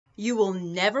You will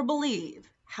never believe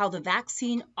how the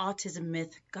vaccine autism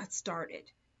myth got started.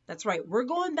 That's right, we're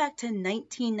going back to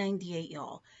 1998,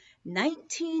 y'all.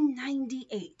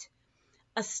 1998.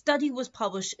 A study was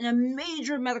published in a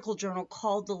major medical journal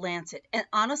called The Lancet. And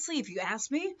honestly, if you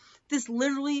ask me, this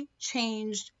literally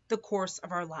changed the course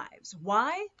of our lives.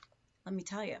 Why? Let me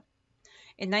tell you.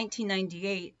 In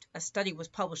 1998, a study was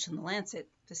published in The Lancet,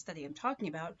 the study I'm talking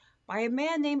about, by a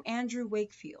man named Andrew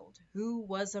Wakefield, who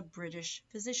was a British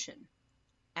physician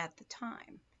at the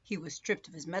time. He was stripped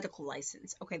of his medical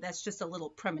license. Okay, that's just a little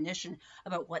premonition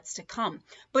about what's to come.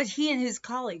 But he and his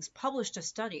colleagues published a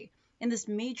study in this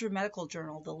major medical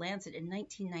journal, The Lancet, in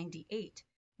 1998.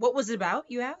 What was it about,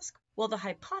 you ask? Well, the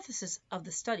hypothesis of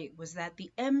the study was that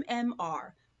the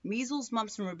MMR, measles,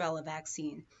 mumps, and rubella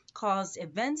vaccine, caused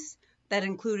events that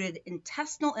included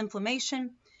intestinal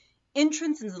inflammation,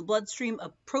 entrance into the bloodstream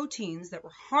of proteins that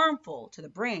were harmful to the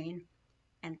brain,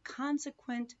 and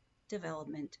consequent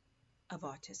development of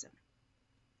autism.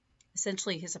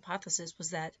 Essentially, his hypothesis was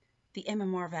that the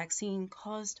MMR vaccine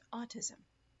caused autism.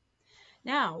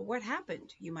 Now, what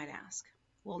happened, you might ask?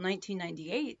 Well, in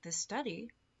 1998, this study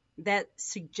that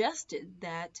suggested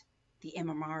that the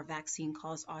MMR vaccine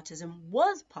caused autism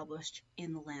was published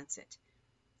in The Lancet.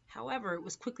 However, it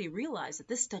was quickly realized that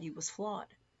this study was flawed.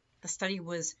 The study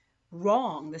was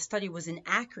wrong. The study was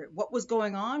inaccurate. What was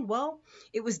going on? Well,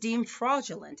 it was deemed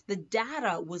fraudulent. The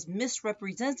data was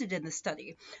misrepresented in the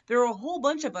study. There are a whole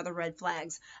bunch of other red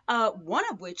flags, one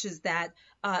of which is that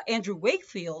Andrew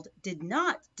Wakefield did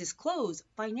not disclose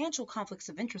financial conflicts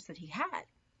of interest that he had.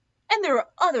 And there are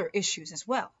other issues as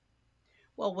well.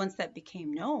 Well, once that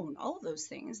became known, all of those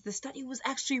things, the study was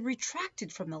actually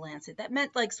retracted from The Lancet. That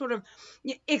meant like sort of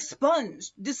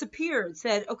expunged, disappeared,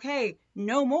 said, okay,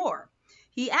 no more.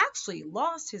 He actually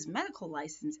lost his medical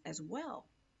license as well.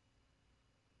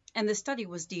 And the study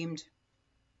was deemed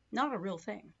not a real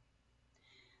thing.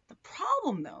 The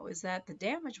problem, though, is that the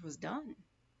damage was done,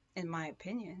 in my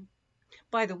opinion.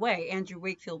 By the way, Andrew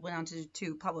Wakefield went on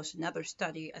to publish another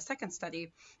study, a second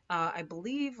study, I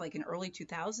believe like in early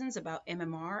 2000s about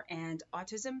MMR and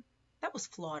autism. That was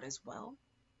flawed as well.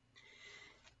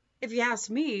 If you ask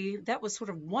me, that was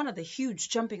sort of one of the huge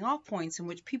jumping off points in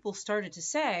which people started to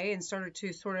say and started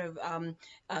to sort of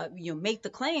make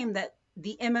the claim that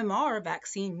the MMR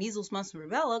vaccine, measles, mumps, and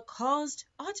rubella, caused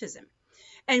autism.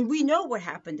 And we know what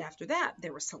happened after that.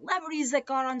 There were celebrities that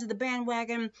got onto the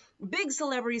bandwagon, big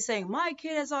celebrities saying, my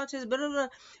kid has autism, blah, blah, blah,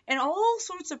 and all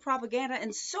sorts of propaganda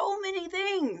and so many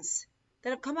things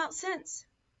that have come out since.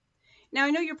 Now,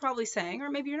 I know you're probably saying, or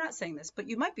maybe you're not saying this, but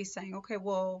you might be saying, okay,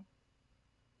 well,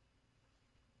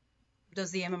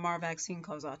 does the MMR vaccine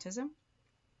cause autism?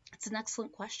 It's an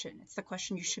excellent question. It's the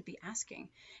question you should be asking.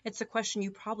 It's the question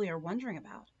you probably are wondering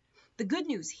about. The good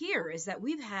news here is that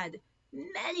we've had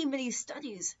many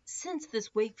studies since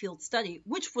this Wakefield study,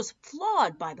 which was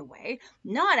flawed, by the way,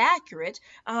 not accurate,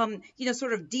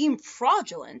 sort of deemed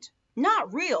fraudulent,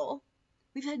 not real.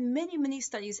 We've had many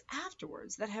studies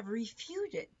afterwards that have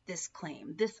refuted this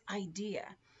claim, this idea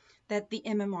that the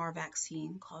MMR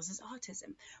vaccine causes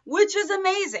autism, which is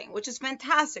amazing, which is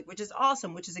fantastic, which is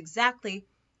awesome, which is exactly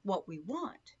what we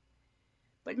want.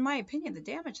 But in my opinion, the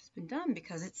damage has been done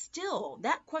because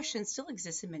that question still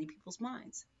exists in many people's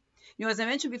minds. As I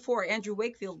mentioned before, Andrew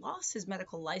Wakefield lost his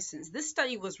medical license. This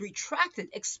study was retracted,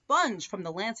 expunged from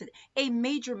The Lancet, a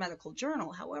major medical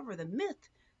journal. However, the myth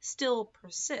still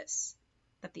persists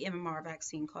that the MMR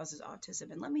vaccine causes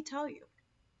autism. And let me tell you,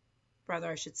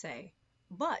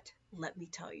 but let me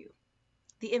tell you,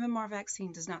 the MMR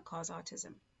vaccine does not cause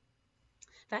autism.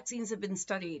 Vaccines have been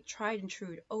studied, tried and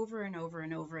true over and over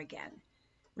and over again.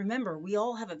 Remember, we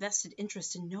all have a vested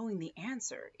interest in knowing the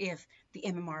answer if the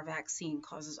MMR vaccine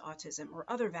causes autism or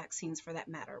other vaccines for that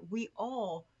matter. We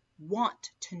all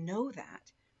want to know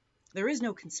that. There is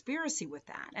no conspiracy with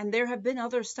that. And there have been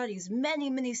other studies,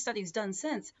 many studies done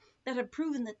since, that have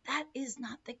proven that that is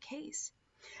not the case.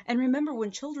 And remember,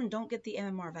 when children don't get the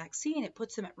MMR vaccine, it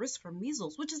puts them at risk for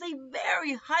measles, which is a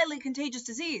very highly contagious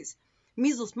disease.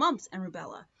 Measles, mumps, and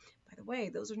rubella. By the way,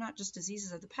 those are not just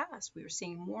diseases of the past. We are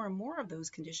seeing more and more of those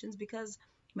conditions because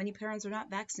many parents are not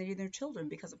vaccinating their children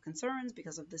because of concerns,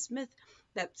 because of this myth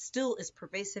that still is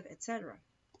pervasive, etc.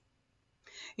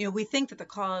 We think that the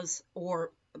cause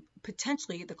or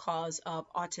potentially the cause of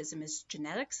autism is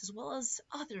genetics as well as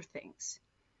other things.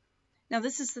 Now,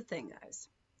 this is the thing, guys.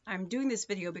 I'm doing this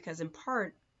video because in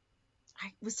part,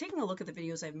 I was taking a look at the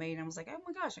videos I've made and I was like, oh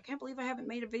my gosh, I can't believe I haven't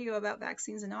made a video about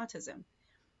vaccines and autism.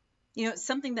 It's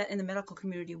something that in the medical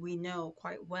community we know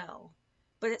quite well.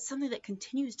 but it's something that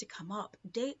continues to come up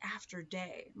day after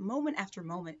day, moment after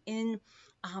moment in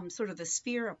sort of the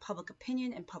sphere of public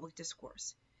opinion and public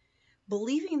discourse.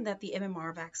 Believing that the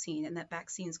MMR vaccine and that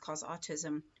vaccines cause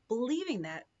autism, believing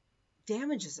that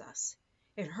damages us.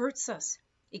 It hurts us.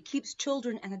 It keeps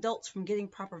children and adults from getting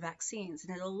proper vaccines,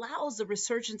 and it allows the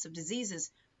resurgence of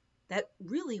diseases that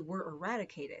really were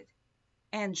eradicated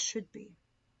and should be.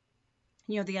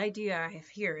 The idea I have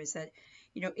here is that,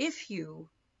 if you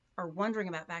are wondering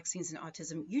about vaccines and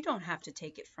autism, you don't have to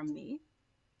take it from me,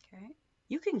 okay?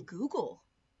 You can Google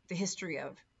the history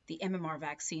of the MMR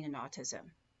vaccine and autism.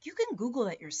 You can Google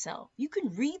that yourself. You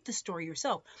can read the story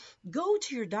yourself. Go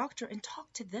to your doctor and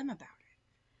talk to them about it.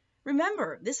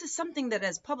 Remember, this is something that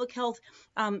as public health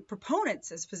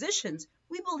proponents, as physicians,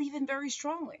 we believe in very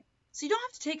strongly. So you don't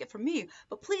have to take it from me,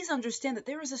 but please understand that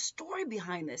there is a story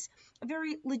behind this, a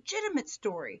very legitimate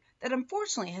story that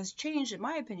unfortunately has changed, in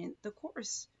my opinion, the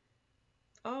course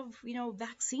of,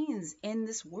 vaccines in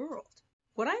this world.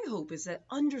 What I hope is that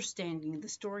understanding the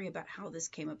story about how this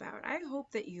came about, I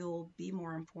hope that you'll be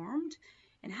more informed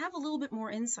and have a little bit more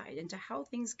insight into how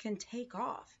things can take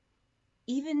off,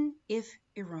 even if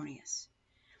erroneous.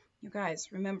 You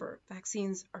guys, remember,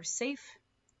 vaccines are safe,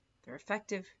 they're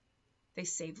effective, they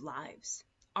save lives.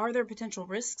 Are there potential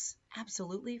risks?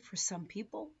 Absolutely. For some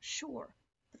people, sure.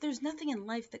 But there's nothing in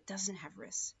life that doesn't have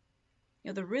risks.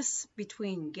 The risks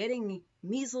between getting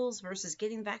measles versus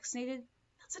getting vaccinated,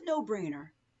 that's a no-brainer.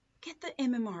 Get the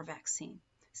MMR vaccine.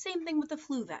 Same thing with the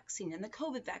flu vaccine and the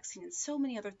COVID vaccine and so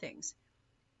many other things.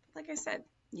 But like I said,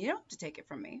 you don't have to take it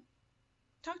from me.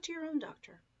 Talk to your own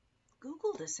doctor.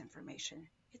 Google this information.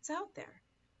 It's out there.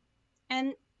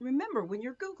 And remember, when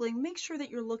you're Googling, make sure that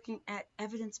you're looking at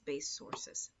evidence-based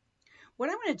sources. What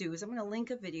I'm going to do is I'm going to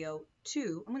link a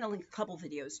couple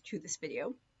videos to this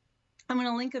video. I'm going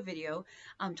to link a video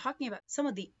talking about some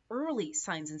of the early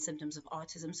signs and symptoms of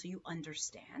autism so you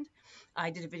understand.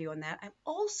 I did a video on that. I'm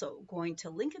also going to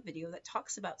link a video that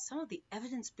talks about some of the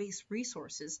evidence-based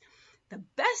resources, the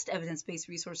best evidence-based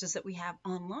resources that we have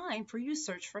online for you to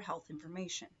search for health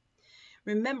information.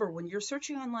 Remember, when you're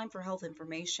searching online for health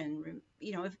information,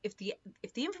 if the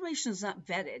information is not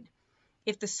vetted,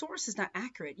 if the source is not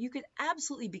accurate, you could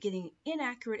absolutely be getting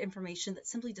inaccurate information that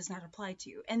simply does not apply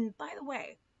to you. And by the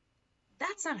way,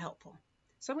 that's not helpful.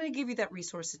 So I'm going to give you that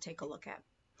resource to take a look at.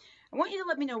 I want you to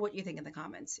let me know what you think in the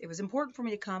comments. It was important for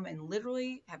me to come and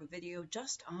literally have a video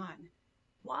just on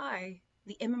why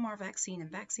the MMR vaccine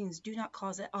and vaccines do not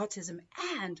cause autism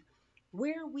and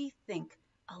where we think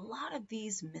a lot of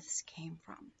these myths came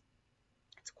from.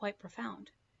 It's quite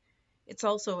profound. It's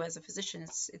also, as a physician,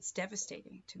 it's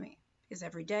devastating to me because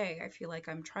every day I feel like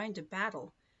I'm trying to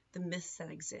battle the myths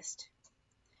that exist.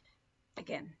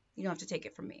 Again, you don't have to take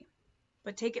it from me,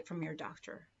 but take it from your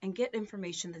doctor and get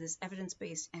information that is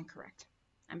evidence-based and correct.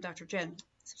 I'm Dr. Jen.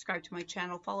 Subscribe to my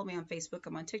channel. Follow me on Facebook.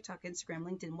 I'm on TikTok, Instagram,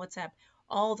 LinkedIn, WhatsApp,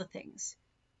 all the things.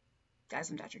 Guys,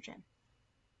 I'm Dr. Jen.